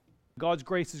God's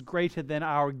grace is greater than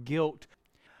our guilt.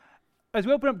 As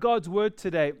we open up God's Word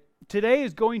today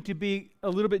is going to be a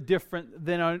little bit different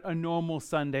than a normal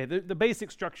Sunday. The basic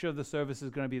structure of the service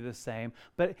is going to be the same,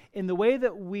 but in the way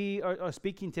that we are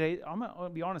speaking today, I'm going to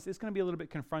be honest, it's going to be a little bit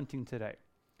confronting today.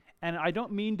 And I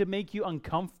don't mean to make you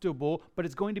uncomfortable, but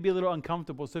it's going to be a little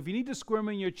uncomfortable. So if you need to squirm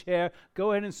in your chair,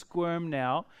 go ahead and squirm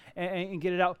now and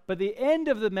get it out. But the end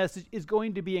of the message is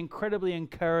going to be incredibly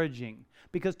encouraging,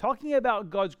 because talking about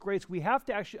God's grace, we have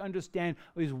to actually understand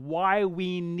is why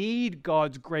we need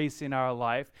God's grace in our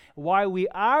life, why we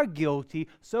are guilty,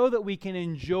 so that we can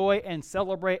enjoy and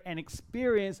celebrate and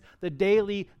experience the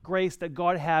daily grace that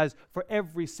God has for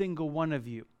every single one of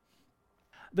you.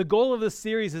 The goal of this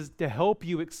series is to help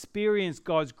you experience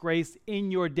God's grace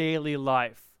in your daily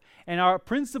life. And our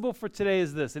principle for today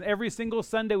is this. And every single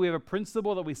Sunday we have a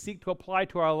principle that we seek to apply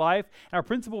to our life. And our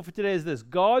principle for today is this.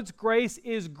 God's grace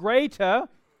is greater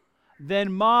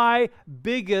than my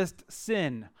biggest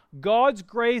sin. God's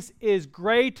grace is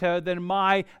greater than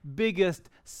my biggest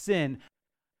sin.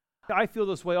 I feel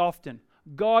this way often.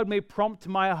 God may prompt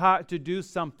my heart to do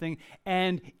something,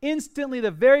 and instantly the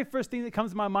very first thing that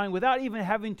comes to my mind, without even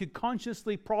having to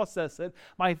consciously process it,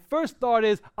 my first thought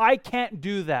is, I can't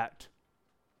do that.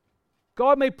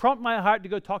 God may prompt my heart to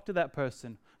go talk to that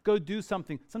person, go do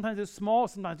something. Sometimes it's small,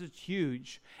 sometimes it's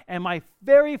huge. And my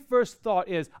very first thought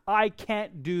is, I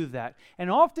can't do that.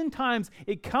 And oftentimes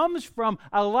it comes from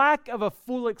a lack of a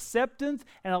full acceptance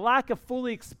and a lack of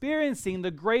fully experiencing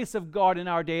the grace of God in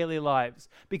our daily lives.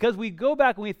 Because we go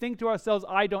back and we think to ourselves,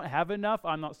 I don't have enough,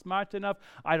 I'm not smart enough,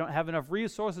 I don't have enough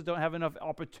resources, don't have enough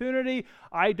opportunity,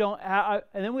 and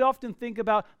then we often think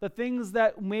about the things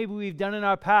that maybe we've done in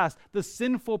our past, the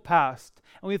sinful past.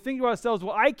 And we think to ourselves,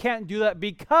 well, I can't do that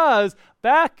because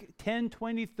back 10,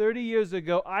 20, 30 years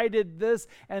ago, I did this,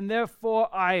 and therefore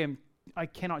I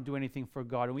cannot do anything for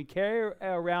God. And we carry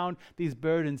around these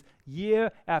burdens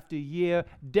year after year,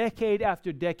 decade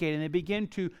after decade, and they begin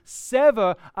to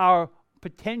sever our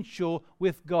potential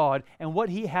with God and what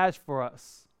He has for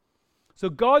us. So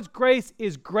God's grace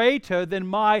is greater than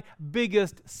my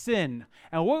biggest sin.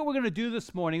 And what we're going to do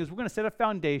this morning is we're going to set a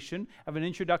foundation of an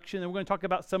introduction, and we're going to talk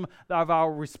about some of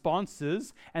our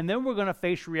responses, and then we're going to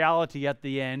face reality at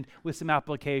the end with some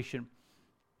application.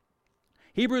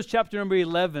 Hebrews chapter number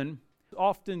 11 is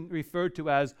often referred to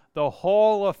as the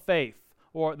Hall of Faith,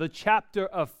 or the chapter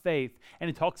of faith. And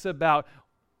it talks about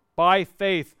by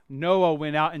faith, Noah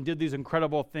went out and did these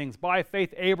incredible things. By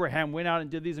faith, Abraham went out and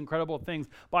did these incredible things.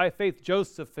 By faith,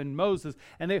 Joseph and Moses.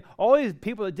 And all these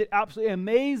people that did absolutely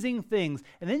amazing things.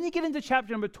 And then you get into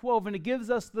chapter number 12, and it gives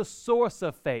us the source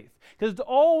of faith. Because it's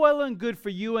all well and good for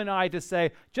you and I to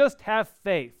say, just have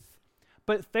faith.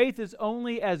 But faith is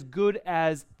only as good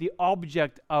as the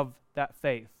object of that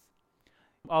faith.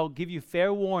 I'll give you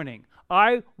fair warning.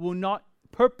 I will not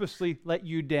purposely let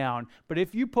you down. But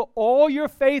if you put all your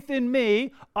faith in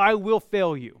me, I will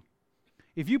fail you.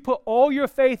 If you put all your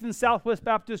faith in Southwest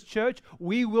Baptist Church,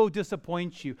 we will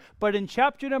disappoint you. But in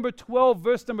chapter number 12,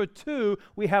 verse number 2,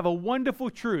 we have a wonderful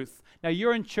truth. Now,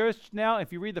 you're in church now.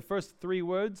 If you read the first 3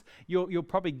 words, you'll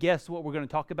probably guess what we're going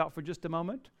to talk about for just a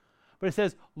moment. But it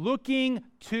says, looking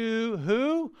to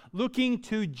who? Looking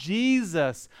to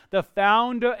Jesus, the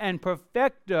founder and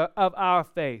perfecter of our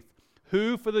faith,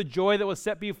 who for the joy that was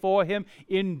set before him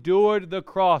endured the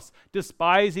cross,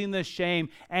 despising the shame,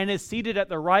 and is seated at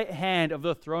the right hand of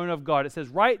the throne of God. It says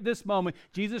right this moment,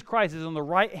 Jesus Christ is on the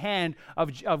right hand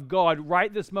of God,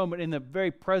 right this moment in the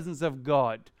very presence of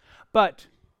God. But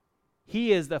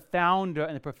He is the founder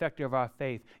and the perfecter of our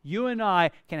faith. You and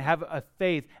I can have a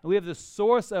faith, and we have the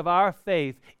source of our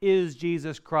faith is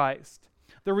Jesus Christ.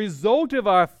 The result of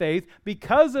our faith,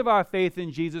 because of our faith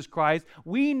in Jesus Christ,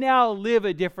 we now live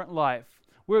a different life.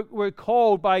 We're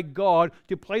called by God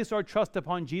to place our trust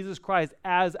upon Jesus Christ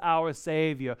as our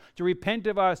Savior, to repent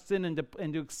of our sin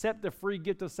and to accept the free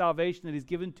gift of salvation that He's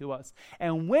given to us.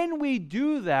 And when we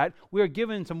do that, we are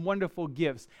given some wonderful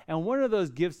gifts. And one of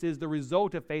those gifts is the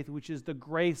result of faith, which is the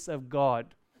grace of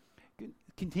God.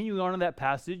 Continuing on in that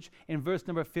passage, in verse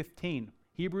number 15,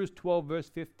 Hebrews 12, verse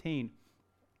 15.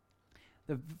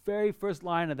 The very first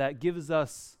line of that gives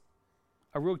us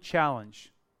a real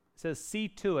challenge. It says, see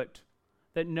to it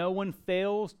that no one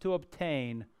fails to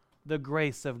obtain the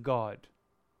grace of God.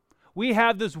 We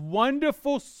have this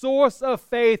wonderful source of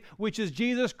faith, which is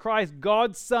Jesus Christ,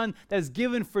 God's Son, that's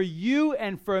given for you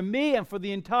and for me and for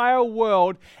the entire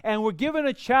world. And we're given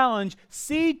a challenge.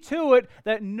 See to it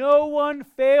that no one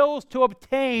fails to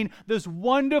obtain this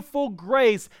wonderful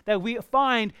grace that we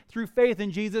find through faith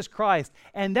in Jesus Christ.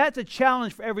 And that's a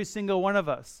challenge for every single one of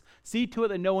us. See to it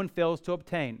that no one fails to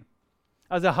obtain.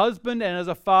 As a husband and as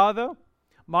a father,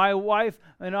 my wife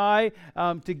and I,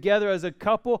 together as a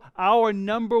couple, our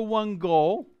number one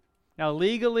goal, now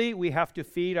legally we have to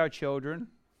feed our children.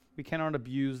 We cannot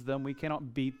abuse them. We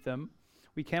cannot beat them.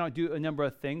 We cannot do a number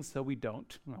of things, so we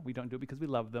don't. Well, we don't do it because we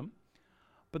love them.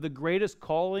 But the greatest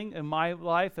calling in my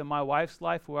life and my wife's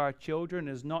life for our children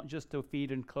is not just to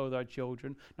feed and clothe our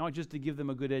children, not just to give them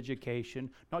a good education,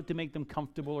 not to make them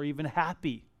comfortable or even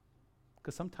happy,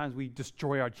 because sometimes we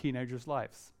destroy our teenagers'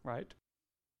 lives, right?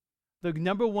 The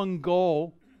number one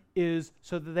goal is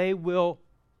so that they will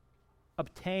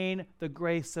obtain the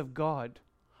grace of God.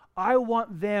 I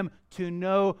want them to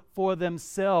know for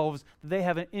themselves that they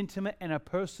have an intimate and a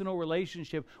personal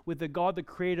relationship with the God, the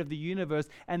creator of the universe,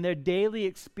 and they're daily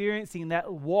experiencing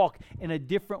that walk in a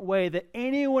different way than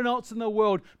anyone else in the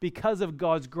world because of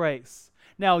God's grace.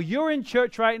 Now, you're in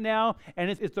church right now,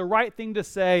 and it's the right thing to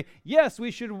say, yes,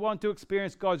 we should want to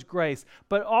experience God's grace.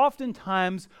 But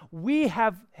oftentimes, we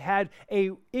have had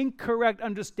an incorrect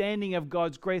understanding of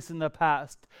God's grace in the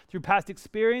past, through past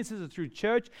experiences or through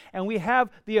church, and we have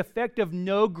the effect of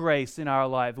no grace in our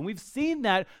life. And we've seen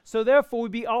that, so therefore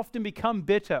we often become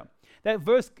bitter. That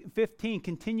verse 15,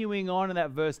 continuing on in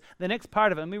that verse, the next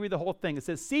part of it, let me read the whole thing. It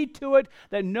says, see to it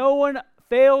that no one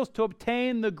fails to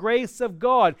obtain the grace of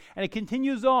God. And it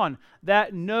continues on,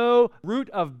 that no root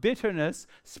of bitterness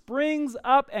springs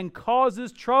up and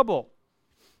causes trouble.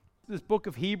 This book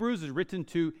of Hebrews is written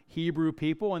to Hebrew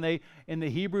people, and in the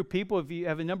Hebrew people, if you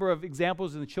have a number of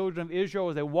examples in the children of Israel,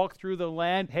 as they walk through the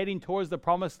land, heading towards the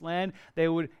promised land, they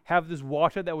would have this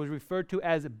water that was referred to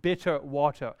as bitter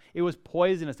water. It was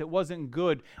poisonous. It wasn't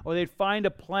good. Or they'd find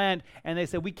a plant, and they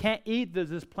said, we can't eat this.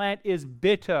 This plant is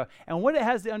bitter. And what it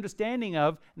has the understanding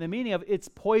of, the meaning of, it's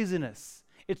poisonous.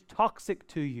 It's toxic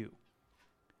to you.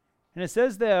 And it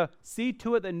says there, see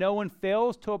to it that no one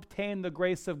fails to obtain the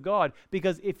grace of God.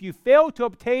 Because if you fail to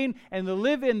obtain and to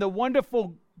live in the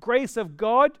wonderful grace of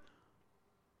God,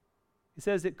 it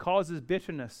says it causes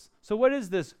bitterness. So what is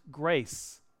this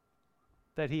grace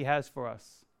that he has for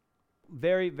us?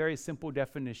 Very, very simple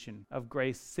definition of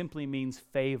grace simply means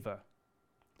favor.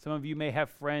 Some of you may have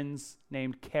friends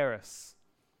named charis.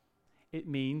 It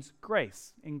means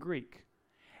grace in Greek.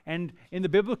 And in the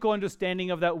biblical understanding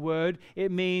of that word,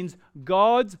 it means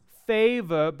God's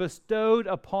favor bestowed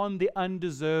upon the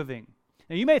undeserving.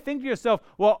 Now you may think to yourself,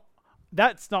 well,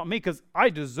 that's not me because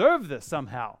I deserve this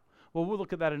somehow. Well, we'll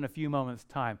look at that in a few moments'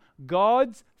 time.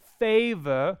 God's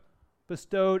favor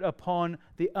bestowed upon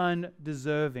the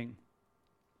undeserving.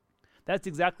 That's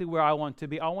exactly where I want to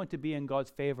be. I want to be in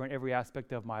God's favor in every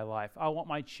aspect of my life. I want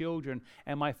my children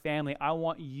and my family. I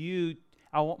want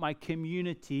my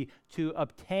community to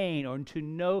obtain or to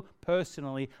know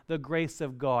personally the grace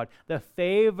of God, the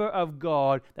favor of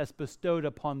God that's bestowed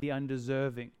upon the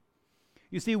undeserving.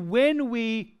 You see, when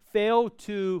we fail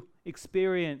to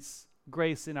experience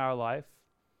grace in our life,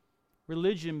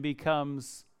 religion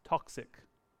becomes toxic.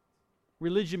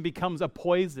 Religion becomes a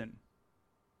poison.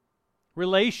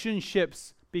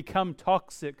 Relationships become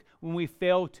toxic when we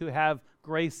fail to have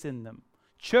grace in them.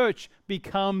 Church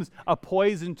becomes a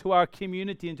poison to our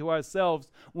community and to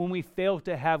ourselves when we fail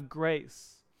to have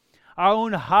grace. Our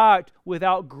own heart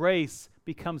without grace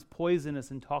becomes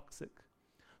poisonous and toxic.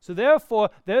 So therefore,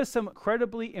 there's some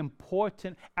incredibly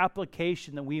important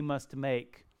application that we must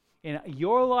make in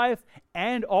your life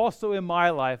and also in my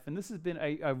life. And this has been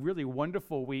a really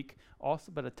wonderful week,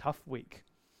 also, but a tough week,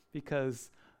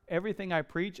 because everything I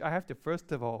preach, I have to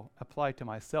first of all apply to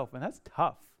myself, and that's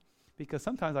tough. Because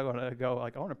sometimes I want to go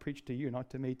like, I want to preach to you, not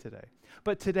to me today.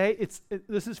 But today,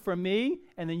 this is for me,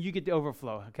 and then you get the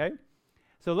overflow, okay?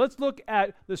 So let's look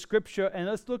at the scripture, and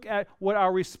let's look at what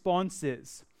our response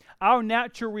is. Our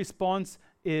natural response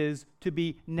is to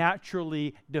be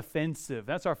naturally defensive.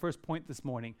 That's our first point this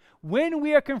morning. When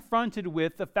we are confronted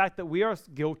with the fact that we are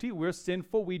guilty, we're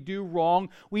sinful, we do wrong,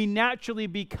 we naturally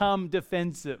become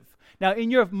defensive. Now,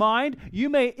 in your mind, you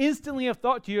may instantly have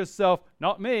thought to yourself,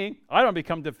 not me, I don't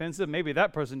become defensive, maybe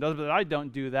that person does, but I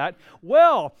don't do that.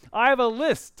 Well, I have a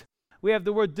list. We have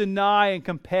the word deny and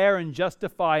compare and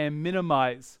justify and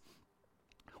minimize.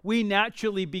 We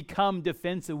naturally become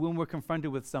defensive when we're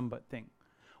confronted with something.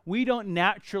 We don't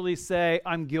naturally say,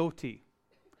 I'm guilty.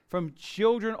 From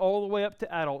children all the way up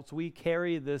to adults, we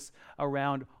carry this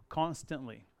around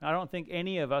constantly. I don't think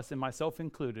any of us, and myself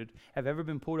included, have ever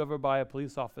been pulled over by a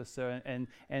police officer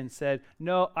and said,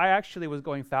 no, I actually was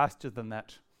going faster than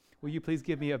that. Will you please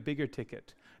give me a bigger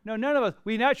ticket? No, none of us.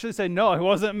 We naturally say, no, it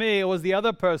wasn't me. It was the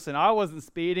other person. I wasn't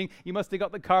speeding. You must have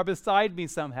got the car beside me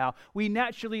somehow. We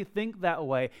naturally think that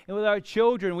way. And with our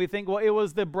children, we think, well, it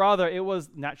was the brother. It was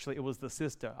the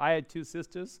sister. I had 2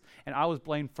 sisters, and I was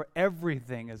blamed for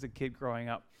everything as a kid growing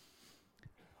up.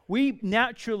 We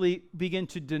naturally begin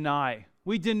to deny.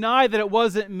 We deny that it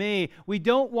wasn't me. We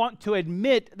don't want to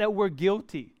admit that we're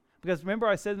guilty. Because remember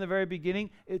I said in the very beginning,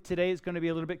 today is going to be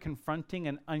a little bit confronting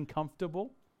and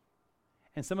uncomfortable.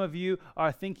 And some of you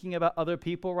are thinking about other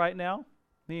people right now.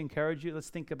 Let me encourage you, let's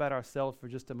think about ourselves for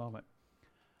just a moment.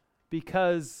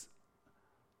 Because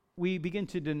we begin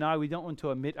to deny, we don't want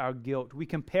to admit our guilt. We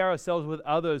compare ourselves with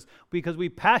others because we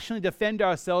passionately defend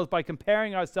ourselves by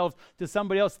comparing ourselves to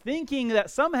somebody else, thinking that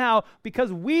somehow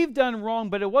because we've done wrong,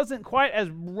 but it wasn't quite as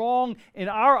wrong in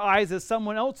our eyes as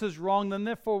someone else's wrong, then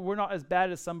therefore we're not as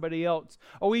bad as somebody else.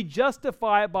 Or we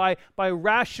justify it by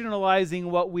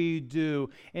rationalizing what we do,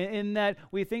 in that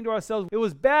we think to ourselves, it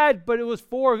was bad, but it was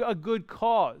for a good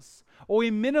cause. Or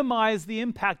we minimize the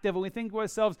impact of it. We think to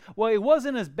ourselves, well, it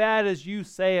wasn't as bad as you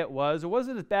say it was. It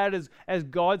wasn't as bad as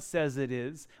God says it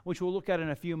is, which we'll look at in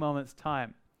a few moments'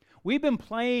 time. We've been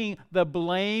playing the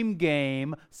blame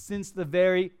game since the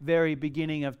very, very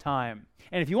beginning of time.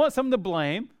 And if you want someone to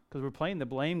blame, because we're playing the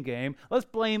blame game, let's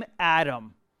blame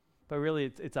Adam. But really,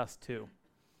 it's us too.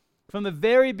 From the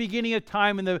very beginning of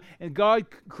time, and God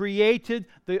created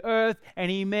the earth,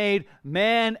 and he made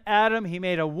man, Adam. He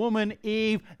made a woman,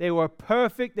 Eve. They were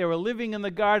perfect. They were living in the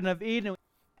Garden of Eden,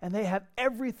 and they have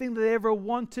everything that they ever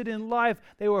wanted in life.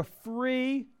 They were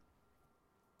free.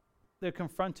 They're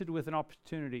confronted with an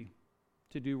opportunity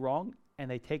to do wrong, and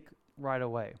they take right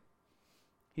away.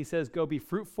 He says, go be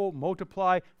fruitful,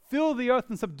 multiply, fill the earth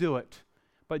and subdue it,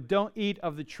 but don't eat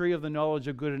of the tree of the knowledge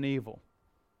of good and evil.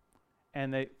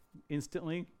 And they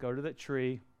instantly go to that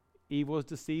tree. Eve was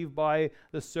deceived by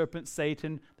the serpent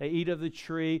Satan. They eat of the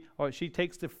tree, or she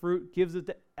takes the fruit, gives it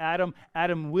to Adam.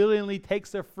 Adam willingly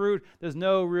takes the fruit. There's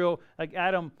no real, like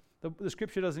Adam, the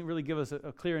scripture doesn't really give us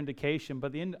a clear indication,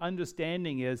 but the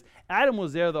understanding is Adam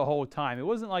was there the whole time. It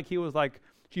wasn't like he was like,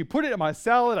 she put it in my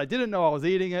salad, I didn't know I was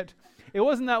eating it. It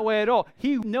wasn't that way at all.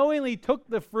 He knowingly took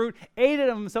the fruit, ate it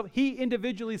himself. He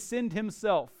individually sinned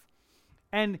himself.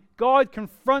 And God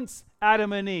confronts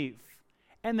Adam and Eve.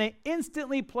 And they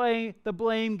instantly play the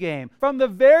blame game. From the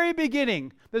very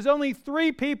beginning, there's only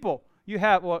 3 people. You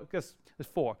have, well, I guess there's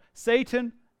 4.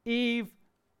 Satan, Eve,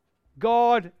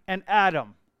 God, and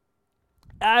Adam.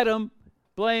 Adam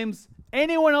blames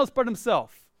anyone else but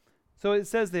himself. So it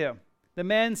says there, the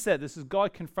man said, this is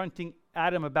God confronting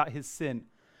Adam about his sin.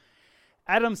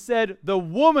 Adam said, the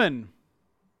woman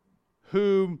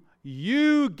whom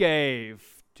you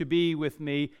gave to be with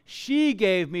me, she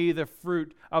gave me the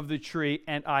fruit of the tree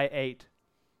and I ate.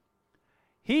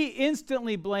 He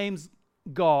instantly blames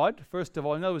God, first of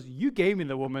all. In other words, you gave me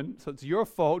the woman, so it's your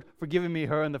fault for giving me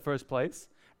her in the first place.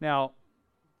 Now,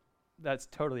 that's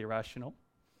totally irrational.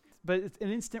 But it's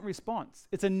an instant response.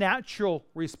 It's a natural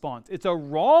response. It's a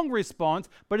wrong response,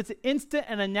 but it's an instant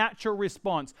and a natural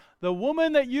response. The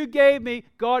woman that you gave me,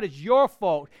 God, it's your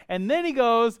fault. And then he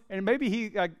goes, and maybe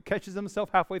he catches himself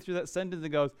halfway through that sentence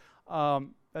and goes,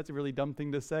 that's a really dumb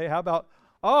thing to say. How about,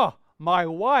 my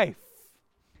wife?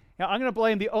 Now, I'm going to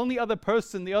blame the only other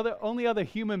person, only other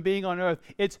human being on earth.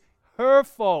 It's her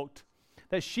fault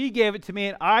that she gave it to me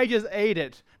and I just ate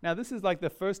it. Now, this is like the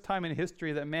first time in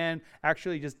history that man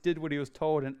actually just did what he was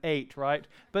told and ate, right?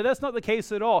 But that's not the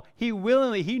case at all. He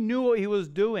knew what he was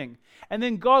doing. And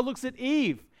then God looks at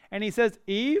Eve and he says,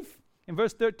 Eve, in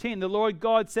verse 13, the Lord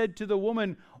God said to the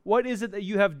woman, what is it that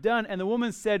you have done? And the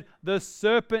woman said, the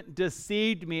serpent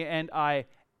deceived me and I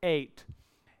ate.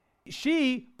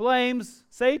 She blames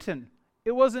Satan.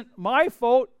 It wasn't my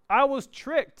fault. I was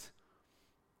tricked.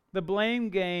 The blame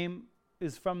game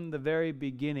is from the very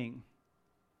beginning.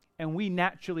 And we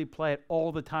naturally play it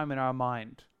all the time in our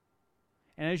mind.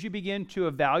 And as you begin to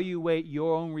evaluate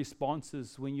your own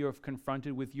responses when you're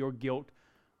confronted with your guilt,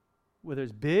 whether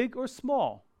it's big or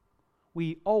small,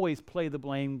 we always play the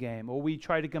blame game, or we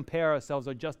try to compare ourselves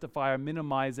or justify or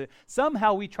minimize it.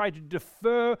 Somehow we try to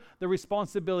defer the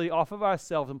responsibility off of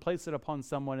ourselves and place it upon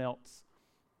someone else.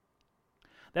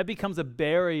 That becomes a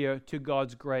barrier to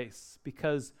God's grace,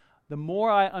 because the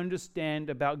more I understand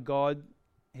about God,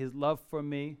 his love for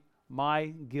me, my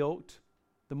guilt,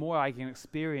 the more I can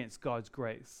experience God's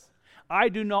grace. I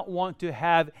do not want to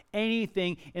have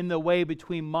anything in the way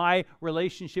between my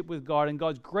relationship with God and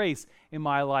God's grace in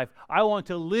my life. I want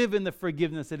to live in the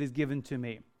forgiveness that is given to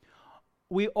me.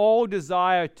 we all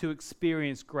desire to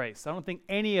experience grace. I don't think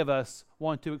any of us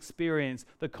want to experience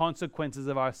the consequences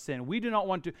of our sin. We do not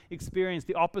want to experience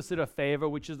the opposite of favor,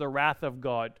 which is the wrath of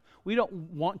God. We don't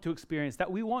want to experience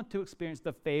that. We want to experience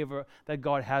the favor that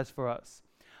God has for us.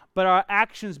 But our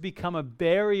actions become a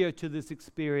barrier to this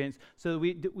experience, so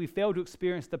that we fail to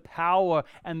experience the power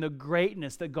and the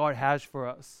greatness that God has for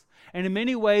us. And in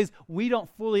many ways, we don't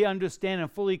fully understand and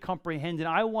fully comprehend. And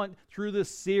I want, through this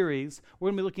series, we're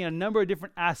going to be looking at a number of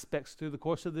different aspects through the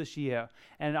course of this year.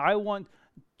 And I want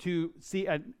to see,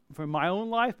 from my own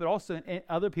life, but also in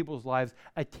other people's lives,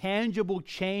 a tangible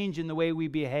change in the way we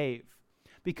behave.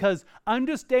 Because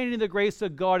understanding the grace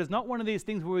of God is not one of these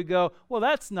things where we go, well,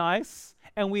 that's nice,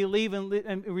 and we leave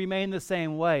and remain the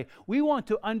same way. We want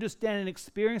to understand and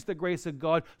experience the grace of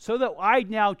God so that I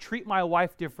now treat my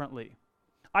wife differently.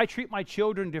 I treat my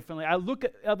children differently. I look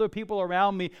at other people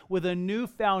around me with a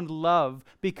newfound love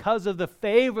because of the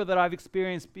favor that I've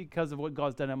experienced because of what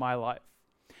God's done in my life.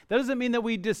 That doesn't mean that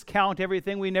we discount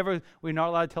everything. We're not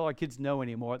allowed to tell our kids no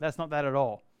anymore. That's not that at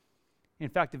all. In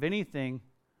fact, if anything,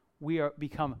 we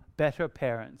become better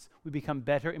parents. We become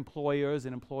better employers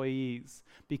and employees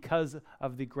because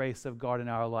of the grace of God in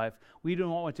our life. We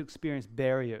don't want to experience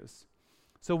barriers.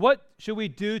 So what should we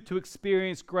do to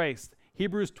experience grace?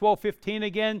 Hebrews 12:15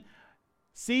 again.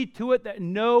 See to it that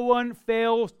no one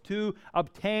fails to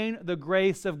obtain the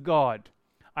grace of God.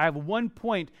 I have one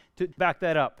point to back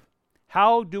that up.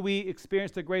 How do we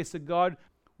experience the grace of God?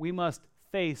 We must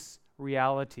face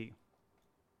reality.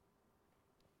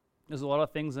 There's a lot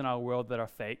of things in our world that are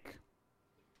fake.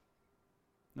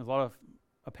 There's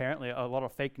apparently a lot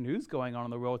of fake news going on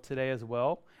in the world today as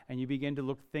well. And you begin to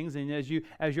look at things, and as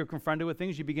you're confronted with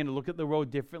things, you begin to look at the world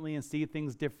differently and see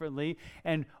things differently.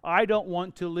 And I don't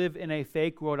want to live in a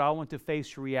fake world. I want to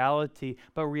face reality.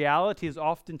 But reality is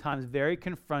oftentimes very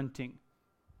confronting.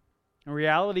 And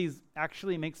reality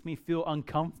actually makes me feel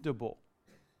uncomfortable.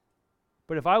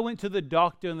 But if I went to the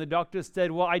doctor and the doctor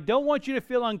said, well, I don't want you to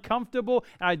feel uncomfortable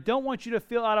and I don't want you to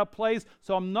feel out of place,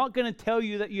 so I'm not going to tell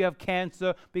you that you have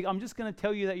cancer, but I'm just going to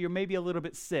tell you that you're maybe a little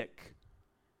bit sick.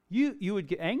 You would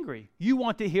get angry. You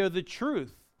want to hear the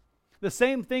truth. The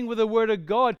same thing with the Word of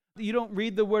God. You don't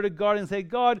read the Word of God and say,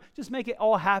 God, just make it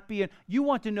all happy. And you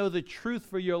want to know the truth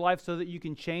for your life so that you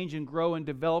can change and grow and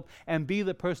develop and be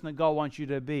the person that God wants you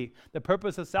to be. The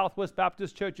purpose of Southwest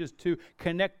Baptist Church is to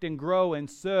connect and grow and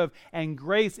serve. And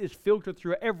grace is filtered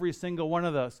through every single one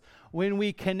of us. When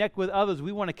we connect with others,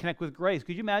 we want to connect with grace.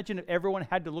 Could you imagine if everyone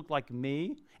had to look like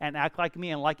me and act like me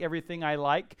and like everything I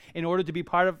like in order to be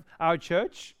part of our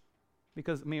church?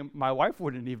 Because my wife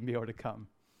wouldn't even be able to come.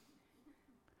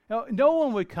 No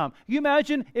one would come. You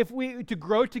imagine if to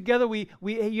grow together,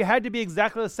 you had to be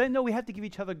exactly the same. No, we have to give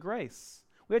each other grace.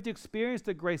 We have to experience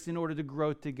the grace in order to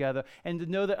grow together and to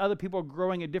know that other people are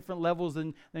growing at different levels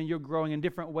than you're growing in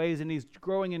different ways, and He's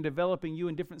growing and developing you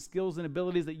in different skills and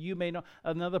abilities that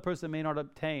another person may not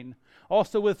obtain.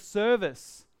 Also with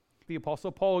service, the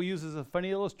Apostle Paul uses a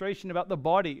funny illustration about the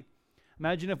body.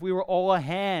 Imagine if we were all a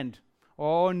hand, or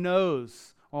all a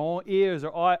nose, all ears or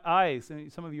all eyes. I mean,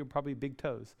 some of you are probably big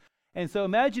toes. And so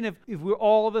imagine if we're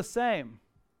all the same.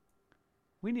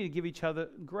 We need to give each other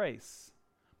grace.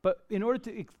 But in order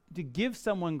to give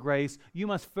someone grace, you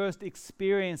must first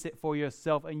experience it for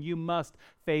yourself, and you must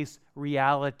face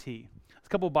reality. There's a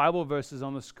couple Bible verses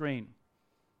on the screen.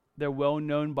 They're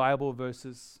well-known Bible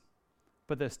verses,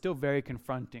 but they're still very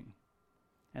confronting.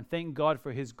 And thank God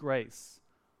for His grace.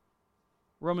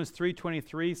 Romans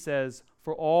 3:23 says,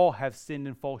 for all have sinned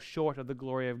and fall short of the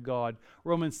glory of God.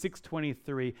 Romans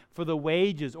 6:23, for the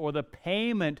wages or the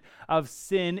payment of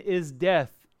sin is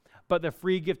death, but the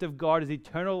free gift of God is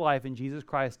eternal life in Jesus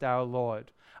Christ our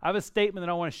Lord. I have a statement that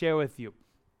I want to share with you.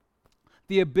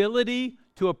 The ability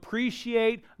to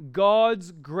appreciate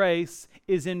God's grace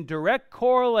is in direct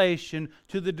correlation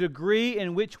to the degree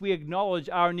in which we acknowledge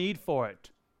our need for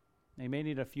it. Now, you may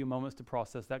need a few moments to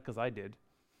process that, because I did.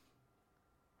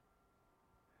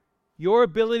 Your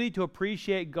ability to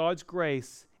appreciate God's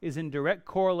grace is in direct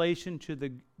correlation to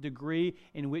the degree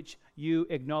in which you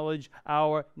acknowledge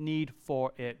our need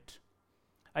for it.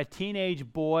 A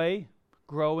teenage boy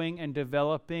growing and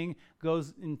developing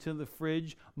goes into the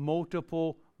fridge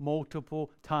multiple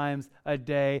times a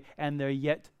day, and they're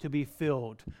yet to be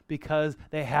filled because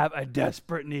they have a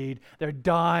desperate need. They're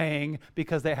dying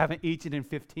because they haven't eaten in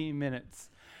 15 minutes.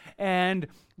 And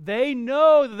they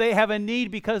know that they have a need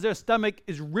because their stomach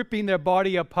is ripping their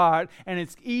body apart and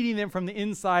it's eating them from the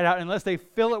inside out unless they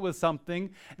fill it with something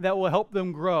that will help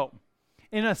them grow.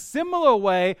 In a similar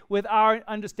way with our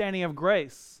understanding of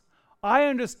grace, I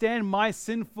understand my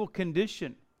sinful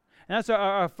condition. And that's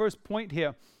our first point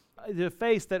here. to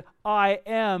face that I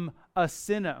am a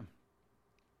sinner.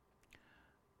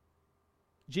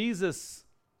 Jesus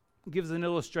gives an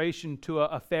illustration to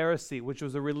a Pharisee, which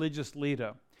was a religious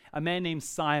leader, a man named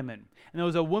Simon. And there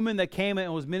was a woman that came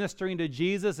and was ministering to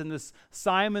Jesus, and this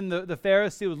Simon, the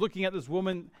Pharisee, was looking at this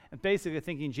woman and basically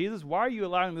thinking, Jesus, why are you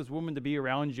allowing this woman to be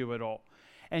around you at all?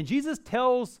 And Jesus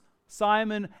tells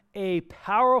Simon a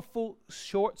powerful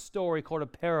short story called a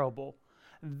parable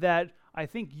that I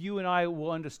think you and I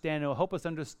will understand. It will help us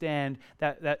understand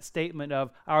that statement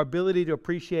of our ability to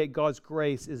appreciate God's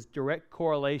grace is direct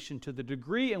correlation to the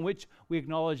degree in which we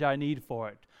acknowledge our need for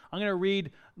it. I'm going to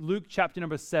read Luke chapter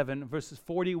number 7, verses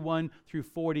 41 through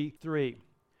 43.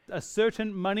 A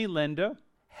certain money lender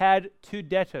had two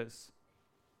debtors.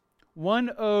 One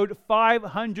owed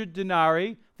 500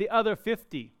 denarii, the other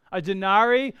 50. A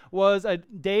denarii was a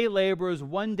day laborer's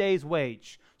 1 day's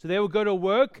wage. So they would go to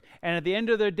work, and at the end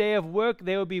of their day of work,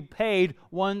 they would be paid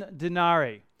 1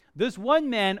 denarii. This one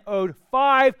man owed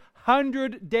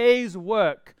 500 days'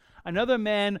 work. Another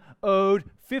man owed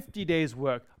 50 days'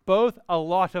 work. Both a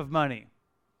lot of money.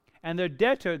 And their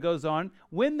debtor goes on,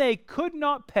 when they could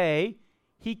not pay,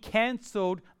 he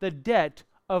canceled the debt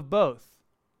of both.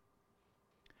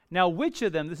 Now, which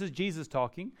of them, this is Jesus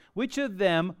talking, which of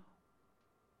them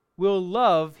will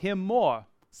love him more?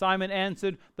 Simon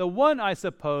answered, the one, I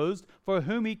suppose, for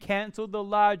whom he canceled the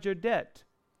larger debt.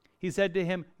 He said to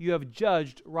him, you have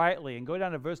judged rightly. And go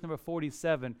down to verse number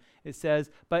 47. It says,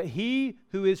 but he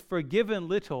who is forgiven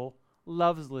little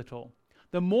loves little.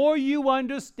 The more you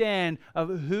understand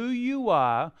of who you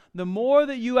are, the more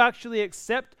that you actually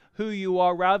accept who you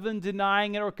are rather than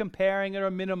denying it or comparing it or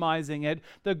minimizing it,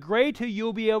 the greater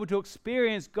you'll be able to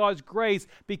experience God's grace,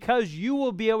 because you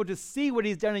will be able to see what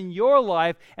he's done in your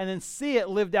life and then see it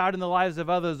lived out in the lives of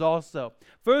others also.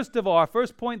 First of all, our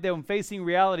first point there when facing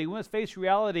reality, we must face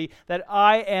reality that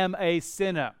I am a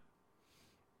sinner.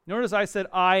 Notice I said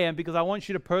I am because I want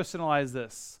you to personalize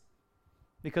this,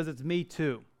 because it's me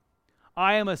too.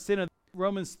 I am a sinner.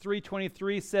 Romans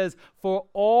 3:23 says, for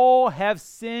all have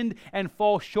sinned and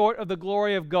fall short of the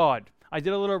glory of God. I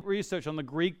did a little research on the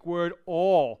Greek word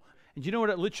all. And do you know what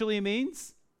it literally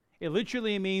means? It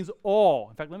literally means all.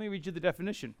 In fact, let me read you the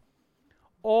definition.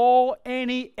 All,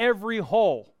 any, every,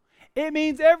 whole. It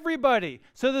means everybody.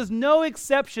 So there's no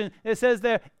exception. It says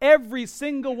there, every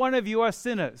single one of you are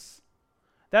sinners.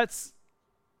 That's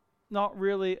not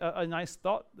really a nice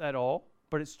thought at all,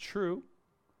 but it's true.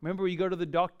 Remember, you go to the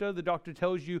doctor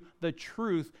tells you the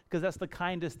truth because that's the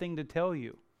kindest thing to tell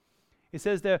you. It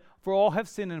says there, for all have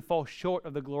sinned and fall short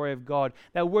of the glory of God.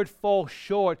 That word fall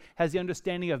short has the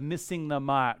understanding of missing the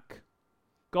mark.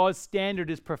 God's standard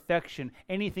is perfection.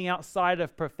 Anything outside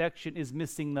of perfection is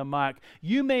missing the mark.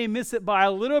 You may miss it by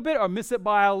a little bit or miss it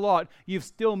by a lot. You've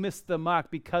still missed the mark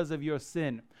because of your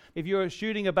sin. If you're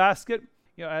shooting a basket,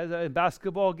 as a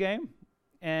basketball game,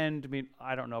 and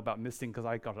I don't know about missing because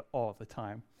I got it all the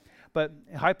time. But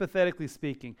hypothetically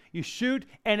speaking, you shoot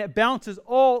and it bounces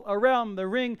all around the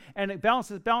ring, and it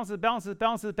bounces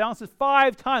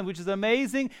 5 times, which is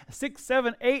amazing. 6,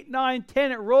 7, 8, 9,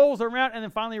 10, it rolls around and then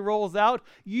finally rolls out.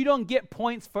 You don't get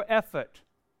points for effort.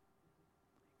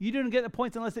 You don't get the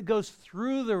points unless it goes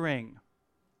through the ring.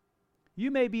 You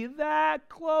may be that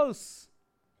close,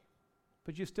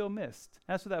 but you still missed.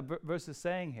 That's what that verse is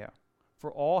saying here.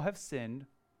 For all have sinned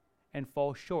and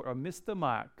fall short or missed the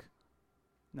mark.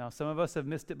 Now, some of us have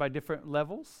missed it by different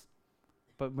levels,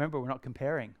 but remember, we're not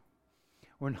comparing.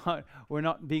 We're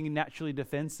not being naturally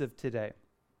defensive today.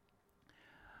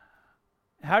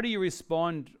 How do you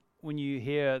respond when you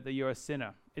hear that you're a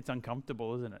sinner? It's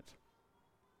uncomfortable, isn't it?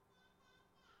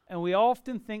 And we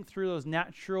often think through those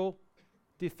natural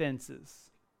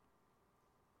defenses.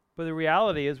 But the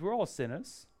reality is we're all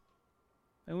sinners.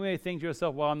 And we may think to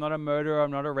yourself, well, I'm not a murderer,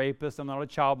 I'm not a rapist, I'm not a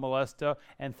child molester,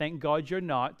 and thank God you're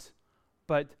not.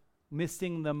 But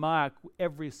missing the mark,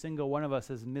 every single one of us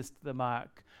has missed the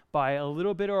mark. By a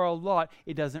little bit or a lot,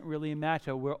 it doesn't really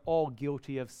matter. We're all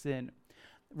guilty of sin.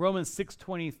 Romans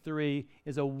 6:23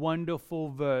 is a wonderful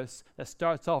verse that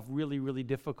starts off really, really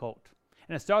difficult.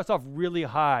 And it starts off really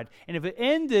hard. And if it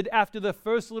ended after the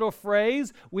first little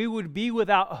phrase, we would be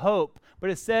without hope. But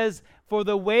it says, for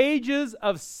the wages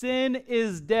of sin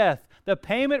is death. The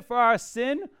payment for our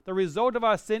sin, the result of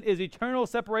our sin, is eternal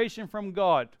separation from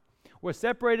God. We're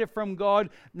separated from God,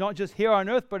 not just here on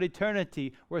earth, but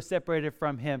eternity. We're separated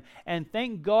from him. And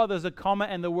thank God there's a comma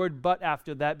and the word but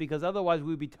after that, because otherwise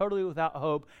we'd be totally without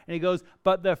hope. And he goes,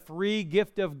 but the free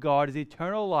gift of God is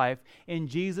eternal life in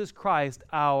Jesus Christ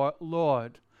our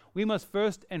Lord. We must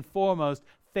first and foremost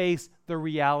face the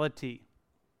reality.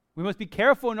 We must be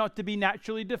careful not to be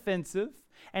naturally defensive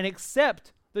and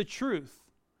accept the truth.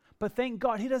 But thank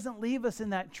God he doesn't leave us in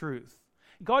that truth.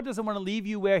 God doesn't want to leave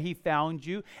you where he found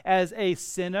you as a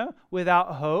sinner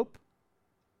without hope.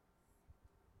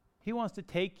 He wants to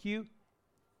take you,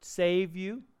 save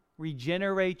you,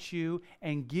 regenerate you,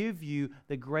 and give you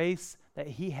the grace that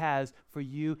he has for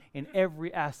you in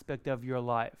every aspect of your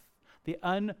life. The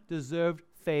undeserved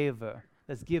favor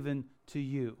that's given to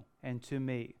you and to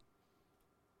me.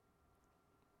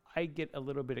 I get a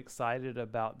little bit excited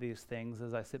about these things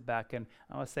as I sit back, and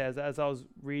I must say, as I was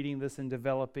reading this and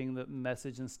developing the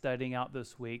message and studying out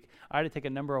this week, I had to take a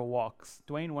number of walks.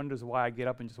 Dwayne wonders why I get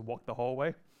up and just walk the whole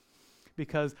way,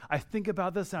 because I think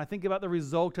about this and I think about the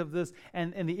result of this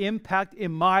and the impact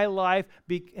in my life.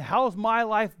 How's my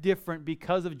life different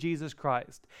because of Jesus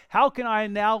Christ? How can I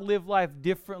now live life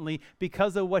differently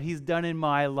because of what he's done in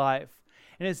my life?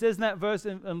 And it says in that verse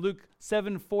in Luke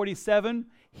 7:47,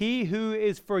 he who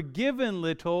is forgiven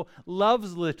little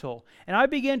loves little. And I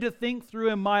began to think through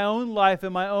in my own life,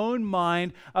 in my own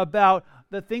mind, about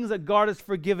the things that God has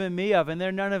forgiven me of, and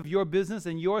they're none of your business,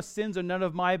 and your sins are none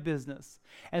of my business.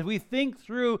 As we think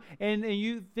through, and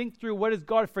you think through what has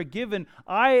God forgiven,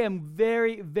 I am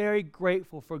very, very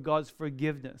grateful for God's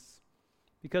forgiveness.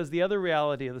 Because the other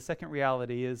reality, or the second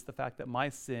reality, is the fact that my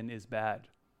sin is bad.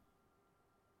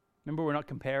 Remember, we're not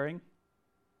comparing.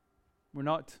 We're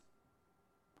not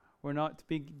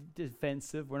being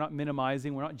defensive. We're not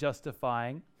minimizing. We're not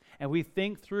justifying. And we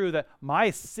think through that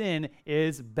my sin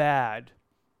is bad.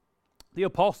 The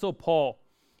Apostle Paul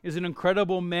is an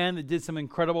incredible man that did some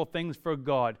incredible things for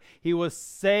God. He was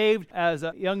saved as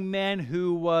a young man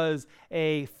who was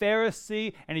a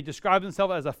Pharisee, and he described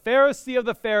himself as a Pharisee of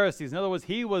the Pharisees. In other words,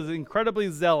 he was incredibly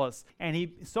zealous. And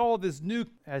he saw this new,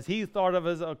 as he thought of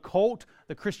as a cult,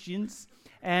 the Christians,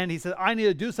 and he said, I need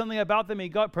to do something about them. He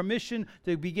got permission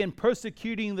to begin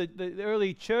persecuting the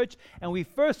early church. And we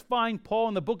first find Paul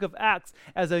in the book of Acts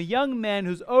as a young man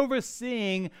who's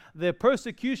overseeing the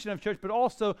persecution of church, but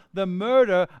also the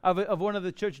murder of one of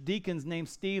the church deacons named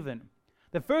Stephen.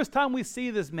 The first time we see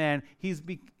this man, he's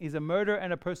a murderer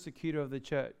and a persecutor of the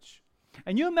church.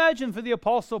 And you imagine for the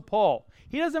Apostle Paul,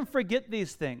 he doesn't forget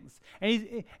these things.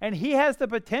 And he has the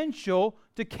potential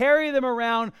to carry them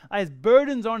around as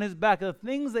burdens on his back, the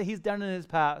things that he's done in his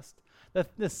past,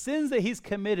 the sins that he's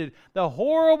committed, the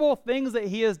horrible things that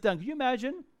he has done. Can you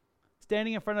imagine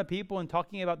standing in front of people and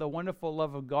talking about the wonderful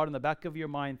love of God in the back of your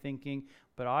mind thinking,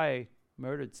 but I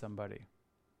murdered somebody.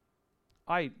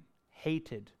 I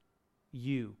hated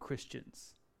you,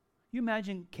 Christians. You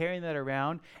imagine carrying that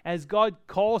around as God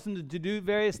calls him to do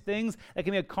various things that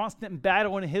can be a constant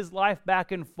battle in his life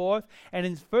back and forth. And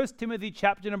in 1 Timothy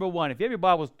chapter number 1, if you have your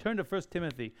Bibles, turn to 1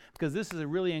 Timothy because this is a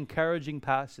really encouraging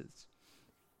passage.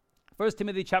 1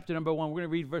 Timothy chapter number 1, we're going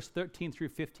to read verse 13 through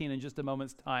 15 in just a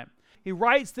moment's time. He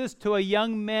writes this to a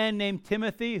young man named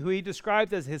Timothy, who he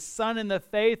describes as his son in the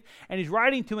faith, and he's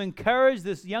writing to encourage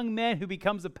this young man who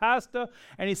becomes a pastor,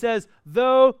 and he says,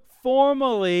 though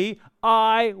formerly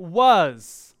I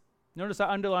was. Notice I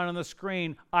underline on the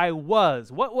screen, I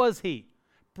was. What was he?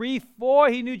 Before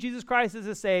he knew Jesus Christ as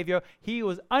a Savior, he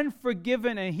was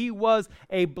unforgiven and he was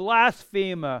a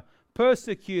blasphemer,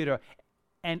 persecutor,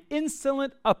 an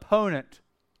insolent opponent.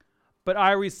 But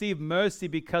I received mercy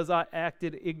because I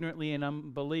acted ignorantly in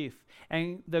unbelief.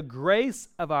 And the grace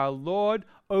of our Lord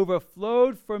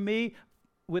overflowed for me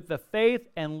with the faith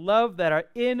and love that are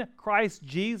in Christ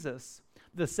Jesus.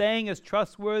 The saying is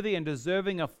trustworthy and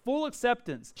deserving of full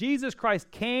acceptance. Jesus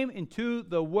Christ came into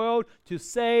the world to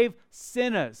save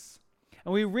sinners.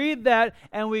 And we read that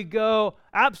and we go,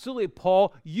 absolutely,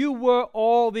 Paul, you were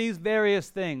all these various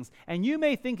things. And you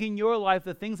may think in your life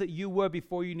the things that you were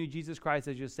before you knew Jesus Christ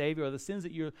as your Savior, or the sins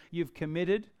that you've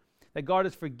committed, that God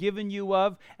has forgiven you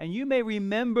of, and you may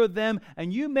remember them,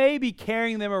 and you may be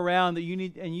carrying them around that you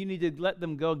need to let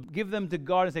them go. Give them to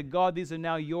God and say, God, these are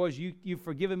now yours. You've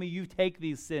forgiven me. You take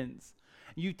these sins.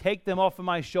 You take them off of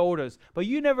my shoulders. But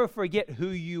you never forget who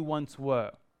you once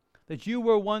were. That you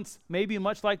were once maybe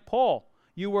much like Paul.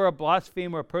 You were a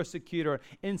blasphemer, a persecutor, an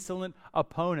insolent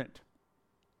opponent.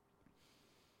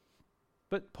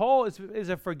 But Paul is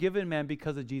a forgiven man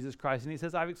because of Jesus Christ. And he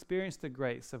says, I've experienced the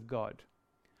grace of God.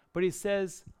 But he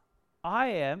says, I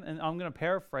am, and I'm going to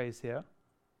paraphrase here,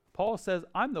 Paul says,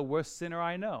 I'm the worst sinner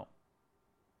I know.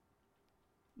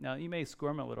 Now, you may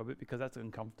squirm a little bit because that's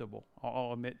uncomfortable,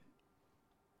 I'll admit.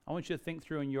 I want you to think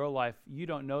through in your life, you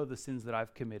don't know the sins that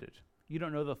I've committed. You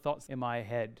don't know the thoughts in my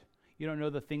head. You don't know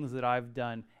the things that I've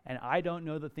done. And I don't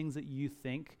know the things that you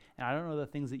think, and I don't know the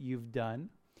things that you've done.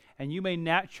 And you may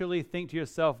naturally think to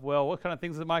yourself, well, what kind of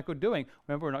things is Michael doing?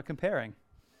 Remember, we're not comparing.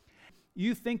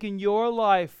 you think in your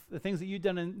life, the things that you've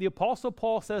done, and the Apostle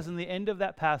Paul says in the end of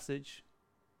that passage,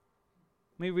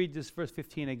 let me read this verse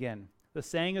 15 again. The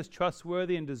saying is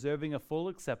trustworthy and deserving of full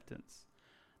acceptance,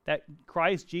 that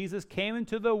Christ Jesus came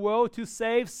into the world to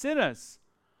save sinners,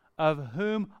 of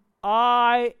whom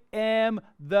I am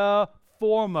the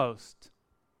foremost.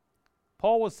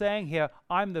 Paul was saying here,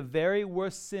 I'm the very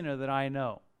worst sinner that I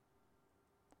know,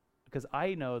 because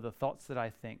I know the thoughts that I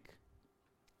think.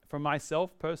 For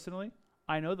myself personally,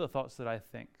 I know the thoughts that I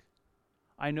think.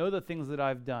 I know the things that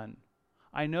I've done.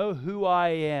 I know who I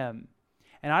am.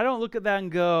 And I don't look at that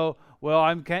and go, well,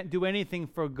 I can't do anything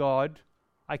for God.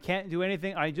 I can't do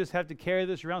anything. I just have to carry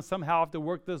this around. Somehow I have to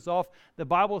work this off. The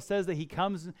Bible says that he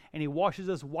comes and he washes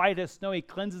us white as snow. He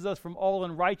cleanses us from all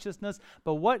unrighteousness.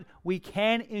 But what we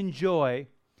can enjoy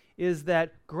is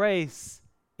that grace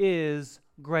is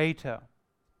greater.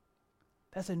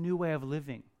 That's a new way of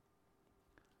living.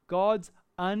 God's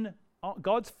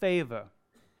favor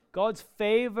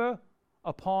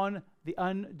upon the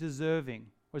undeserving,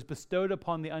 was bestowed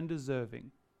upon the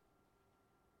undeserving,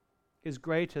 is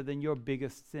greater than your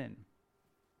biggest sin.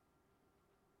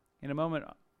 In a moment,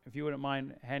 if you wouldn't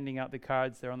mind handing out the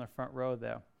cards there on the front row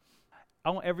there.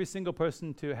 I want every single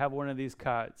person to have one of these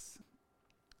cards.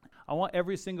 I want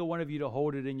every single one of you to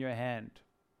hold it in your hand.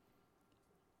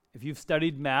 If you've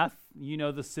studied math, you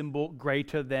know the symbol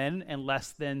greater than and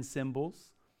less than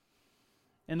symbols.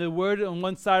 And the word on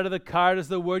one side of the card is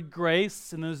the word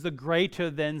grace, and there's the greater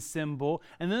than symbol,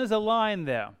 and then there's a line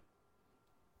there.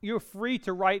 You're free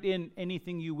to write in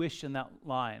anything you wish in that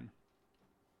line.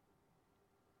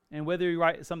 And whether you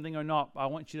write something or not, I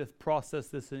want you to process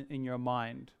this in your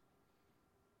mind.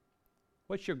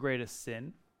 What's your greatest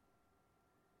sin?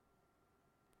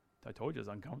 I told you it's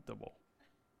uncomfortable.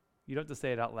 You don't have to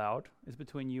say it out loud. It's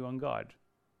between you and God.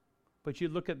 But you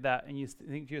look at that and you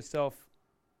think to yourself,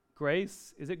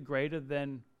 grace, is it greater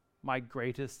than my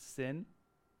greatest sin?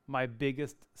 My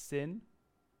biggest sin?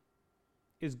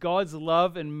 Is God's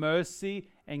love and mercy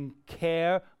and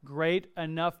care great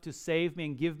enough to save me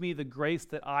and give me the grace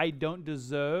that I don't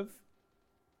deserve?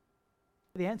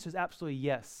 The answer is absolutely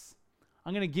yes.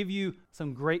 I'm going to give you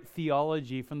some great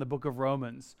theology from the book of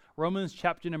Romans. Romans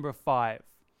chapter number 5.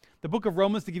 The book of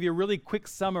Romans, to give you a really quick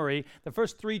summary, the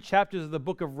first 3 chapters of the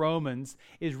book of Romans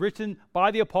is written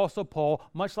by the Apostle Paul,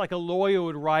 much like a lawyer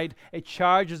would write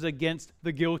charges against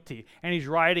the guilty. And he's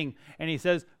writing, and he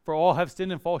says, for all have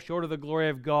sinned and fall short of the glory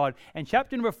of God. And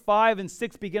chapter number 5 and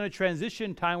 6 begin a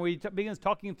transition time where he begins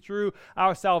talking through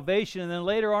our salvation. And then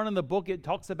later on in the book, it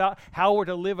talks about how we're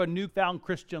to live a newfound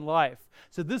Christian life.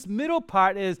 So this middle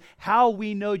part is how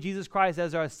we know Jesus Christ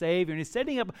as our Savior. And he's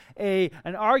setting up an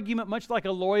argument much like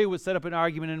a lawyer would set up an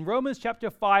argument. In Romans chapter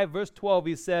 5, verse 12,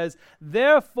 he says,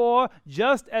 therefore,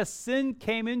 just as sin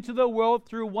came into the world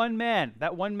through one man,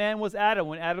 that one man was Adam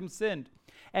when Adam sinned,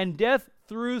 and death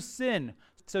through sin.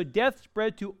 So death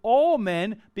spread to all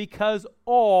men because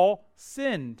all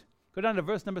sinned. Go down to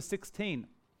verse number 16.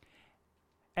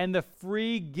 And the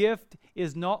free gift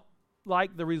is not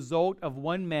like the result of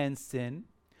one man's sin,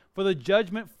 for the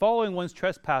judgment following one's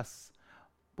trespass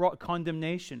brought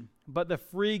condemnation, but the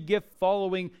free gift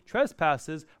following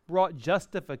trespasses brought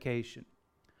justification.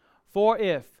 For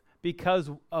if, because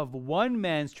of one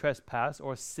man's trespass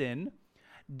or sin,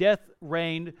 death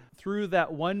reigned through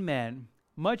that one man,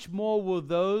 much more will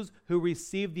those who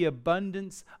receive the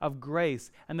abundance of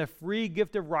grace and the free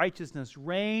gift of righteousness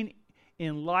reign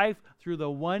in life through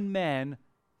the one man,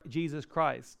 Jesus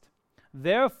Christ.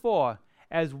 Therefore,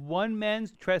 as one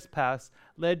man's trespass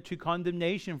led to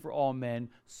condemnation for all men,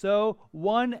 so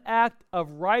one act of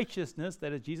righteousness,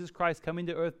 that is Jesus Christ coming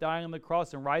to earth, dying on the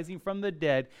cross and rising from the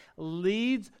dead,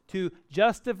 leads to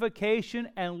justification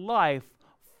and life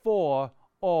for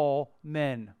all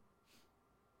men.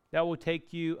 That will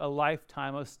take you a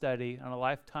lifetime of study and a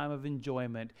lifetime of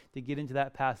enjoyment to get into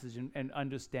that passage and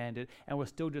understand it. And we're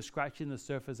still just scratching the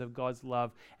surface of God's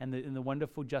love and the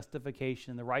wonderful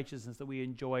justification and the righteousness that we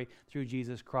enjoy through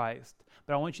Jesus Christ.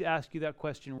 But I want you to ask you that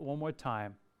question one more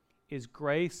time. Is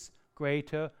grace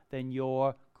greater than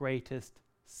your greatest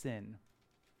sin?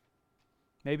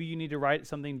 Maybe you need to write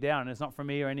something down. It's not for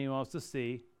me or anyone else to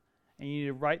see. And you need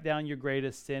to write down your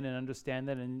greatest sin and understand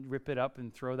that and rip it up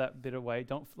and throw that bit away.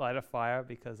 Don't light a fire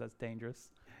because that's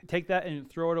dangerous. Take that and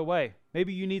throw it away.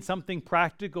 Maybe you need something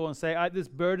practical and say, this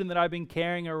burden that I've been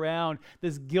carrying around,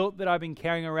 this guilt that I've been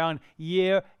carrying around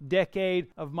year, decade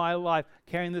of my life,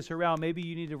 carrying this around. Maybe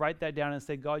you need to write that down and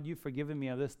say, God, you've forgiven me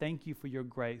of this. Thank you for your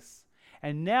grace.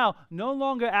 And now, no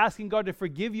longer asking God to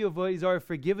forgive you of what He's already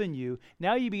forgiven you,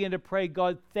 now you begin to pray,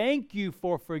 God, thank you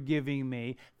for forgiving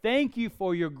me. Thank you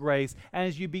for your grace. And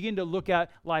as you begin to look at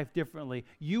life differently,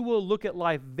 you will look at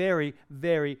life very,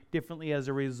 very differently as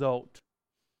a result.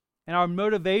 And our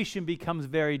motivation becomes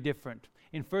very different.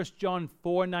 In 1 John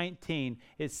 4:19,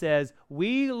 it says,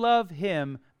 we love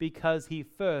Him because He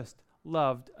first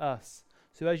loved us.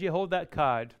 So as you hold that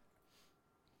card,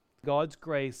 God's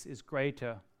grace is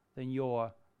greater than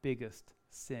your biggest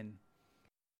sin.